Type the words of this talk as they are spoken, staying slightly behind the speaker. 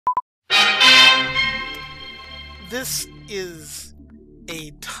this is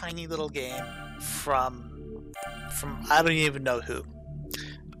a tiny little game from I don't even know who.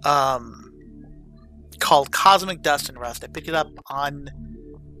 Called Cosmic Dust and Rust. I picked it up on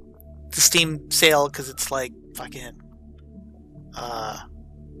the Steam sale because it's like fucking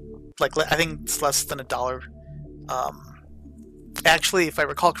like I think it's less than $1. Actually, if I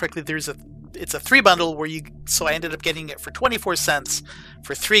recall correctly, it's a 3 bundle where so I ended up getting it for 24 cents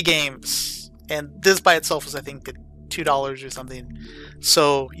for 3 games, and this by itself was I think $2 or something.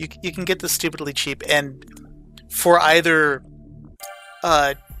 So you can get this stupidly cheap, and for either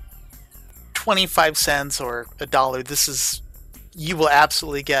 25 cents or $1, you will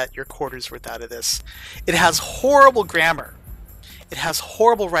absolutely get your quarter's worth out of this. It has horrible grammar. It has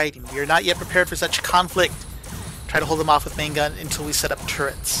horrible writing. We are not yet prepared for such conflict. Try to hold them off with main gun until we set up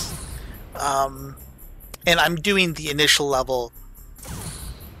turrets. And I'm doing the initial level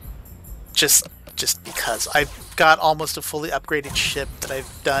just because I've got almost a fully upgraded ship that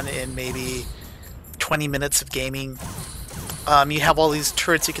I've done in maybe 20 minutes of gaming. You have all these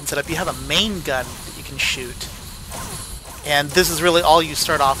turrets you can set up. You have a main gun that you can shoot. And this is really all you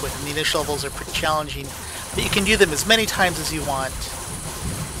start off with. And the initial levels are pretty challenging. But you can do them as many times as you want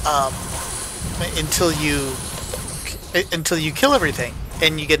until you kill everything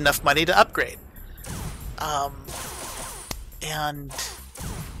and you get enough money to upgrade.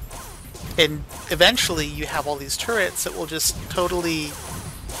 And eventually you have all these turrets that will just totally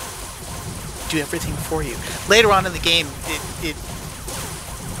do everything for you. Later on in the game,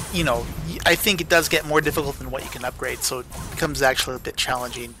 I think it does get more difficult than what you can upgrade, so it becomes actually a bit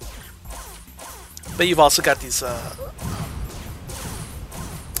challenging. But you've also got these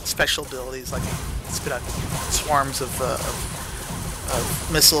special abilities, like spit out swarms of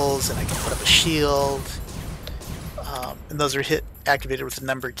missiles, and I can put up a shield. And those are activated with the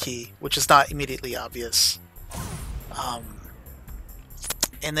number key, which is not immediately obvious.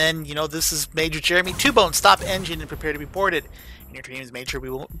 And then, this is Major Jeremy Two-Bone. Stop engine and prepare to be boarded. In your dreams, Major, we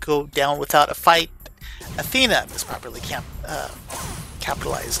won't go down without a fight. Athena is properly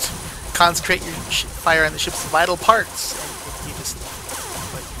capitalized. Concentrate your fire on the ship's vital parts. And you just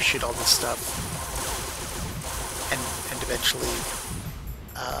shoot all this stuff. And eventually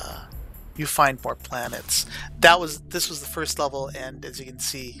you find more planets. This was the first level, and as you can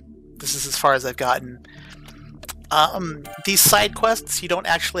see, this is as far as I've gotten. These side quests you don't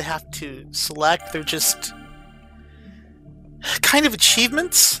actually have to select, they're just kind of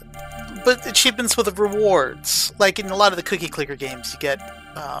achievements, but achievements with rewards. Like in a lot of the cookie clicker games, you get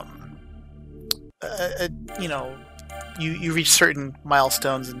you reach certain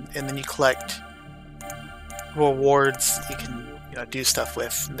milestones and then you collect rewards you can do stuff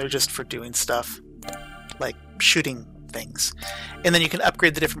with, and they're just for doing stuff like shooting things. And then you can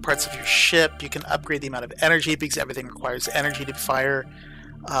upgrade the different parts of your ship. You can upgrade the amount of energy because everything requires energy to fire,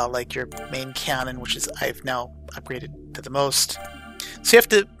 like your main cannon, which is I've now upgraded to the most. So you have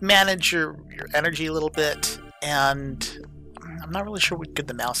to manage your energy a little bit, and I'm not really sure what good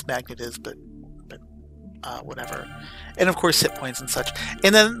the mouse magnet is, but whatever. And of course hit points and such.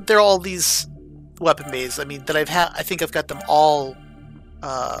 And then there are all these weapon bays. I mean, that I think I've got them all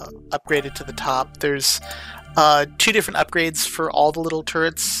upgraded to the top. There's 2 different upgrades for all the little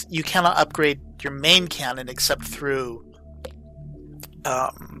turrets. You cannot upgrade your main cannon except through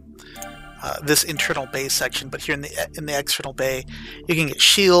this internal bay section, but here in the external bay, you can get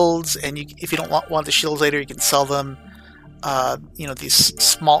shields, and if you don't want the shields later, you can sell them. These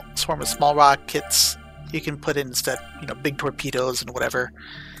swarm of small rockets you can put in instead, big torpedoes and whatever.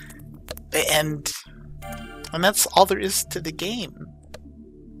 And that's all there is to the game.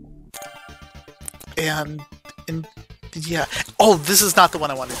 And yeah. Oh, this is not the one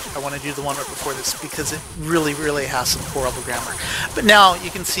I wanted. I want to do the one right before this because it really, really has some horrible grammar. But now you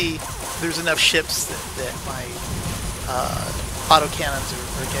can see there's enough ships that my autocannons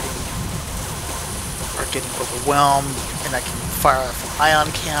are getting overwhelmed, and I can fire off an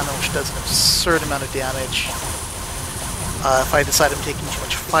ion cannon, which does an absurd amount of damage. If I decide I'm taking too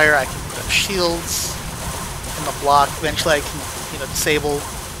much fire, I can put up shields in the block. Eventually, I can disable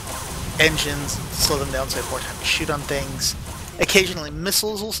engines, slow them down so I have more time to shoot on things. Occasionally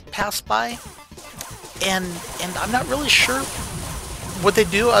missiles will pass by, and I'm not really sure what they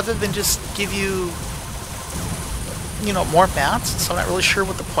do other than just give you more mats, so I'm not really sure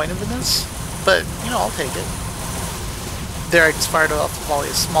what the point of it is, but I'll take it. There I just fired off a volley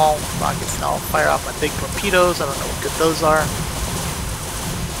of small rockets, and I'll fire off my big torpedoes. I don't know what good those are.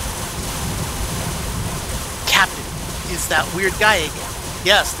 Captain is that weird guy again.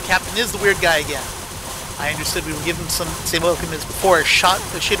 Yes, the captain is the weird guy again. I understood we would give him some same welcome as before.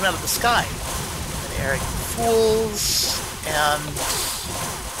 Shoot him out of the sky. And Eric fools, and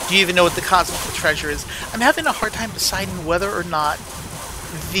do you even know what the cosmic treasure is? I'm having a hard time deciding whether or not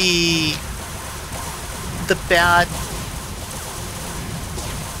the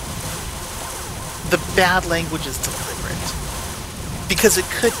bad language is deliberate, because it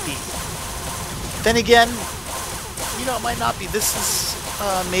could be. Then again, you know, it might not be. This is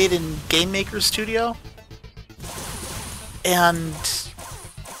made in Game Maker Studio, and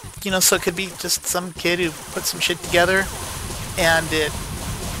you know, so it could be just some kid who put some shit together, and it,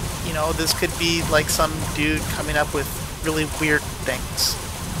 you know, this could be like some dude coming up with really weird things.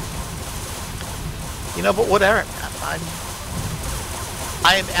 You know, but whatever, man.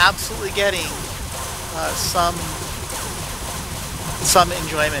 I am absolutely getting some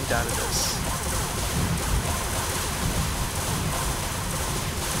enjoyment out of this.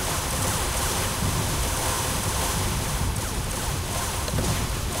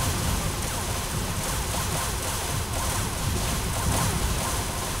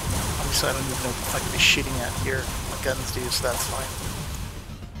 Obviously, I don't even know if I can be shooting at here. My guns do, so that's fine.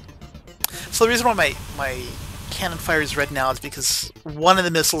 So the reason why my cannon fires red now is because one of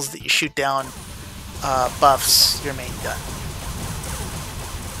the missiles that you shoot down buffs your main gun.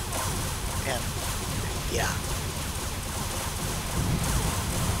 And yeah.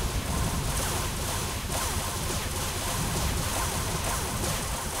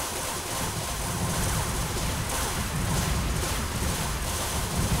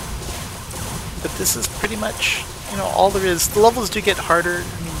 But this is pretty much, you know, all there is. The levels do get harder.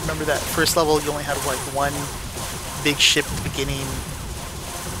 I mean, remember that first level you only had like one big ship at the beginning.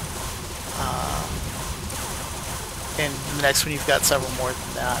 And the next one you've got several more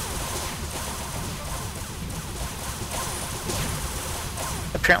than that.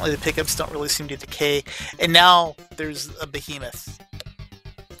 Apparently the pickups don't really seem to decay. And now there's a behemoth.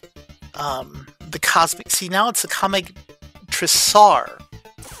 The cosmic... See, now it's the comic Trissar,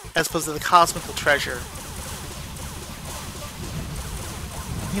 as opposed to the cosmical treasure.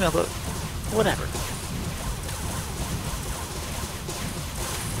 You know, but whatever.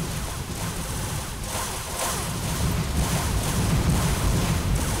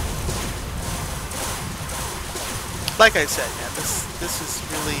 Like I said, man, this is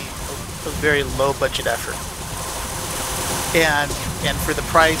really a very low budget effort, and for the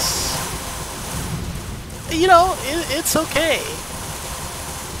price, you know, it's okay.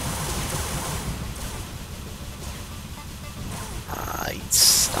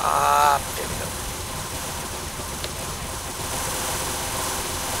 Stop. There we go.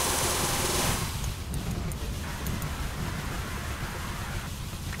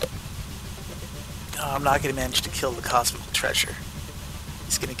 No, I'm not going to manage to kill the cosmic treasure.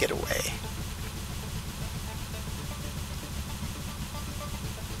 He's going to get away.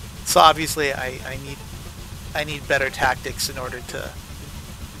 So obviously, I need better tactics in order to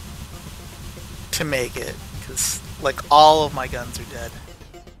make it, because like all of my guns are dead.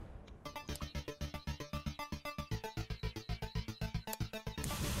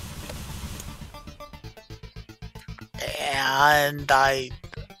 And I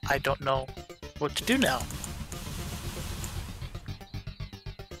don't know what to do now.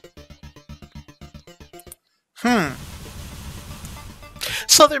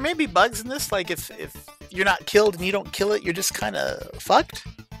 So there may be bugs in this, like if you're not killed and you don't kill it, you're just kind of fucked?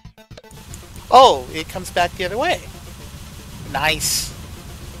 Oh, it comes back the other way. Nice.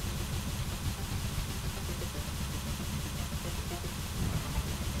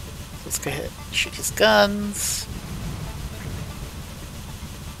 Let's go ahead and shoot his guns.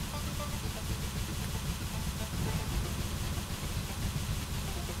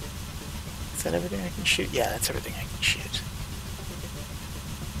 Is that everything I can shoot? Yeah, that's everything I can shoot.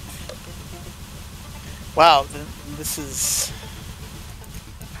 Wow, this is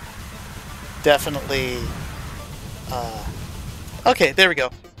definitely... okay, there we go.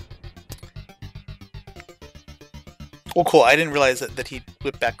 Well, cool. I didn't realize that he'd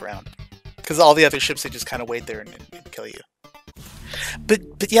whip back around. Because all the other ships, they just kind of wait there and kill you.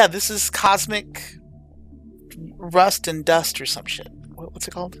 But yeah, this is Cosmic Rust and Dust or some shit. What's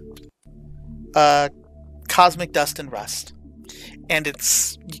it called? Cosmic Dust and Rust. And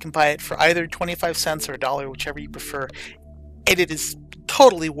you can buy it for either 25 cents or $1, whichever you prefer. And it is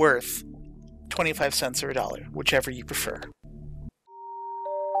totally worth 25 cents or $1, whichever you prefer.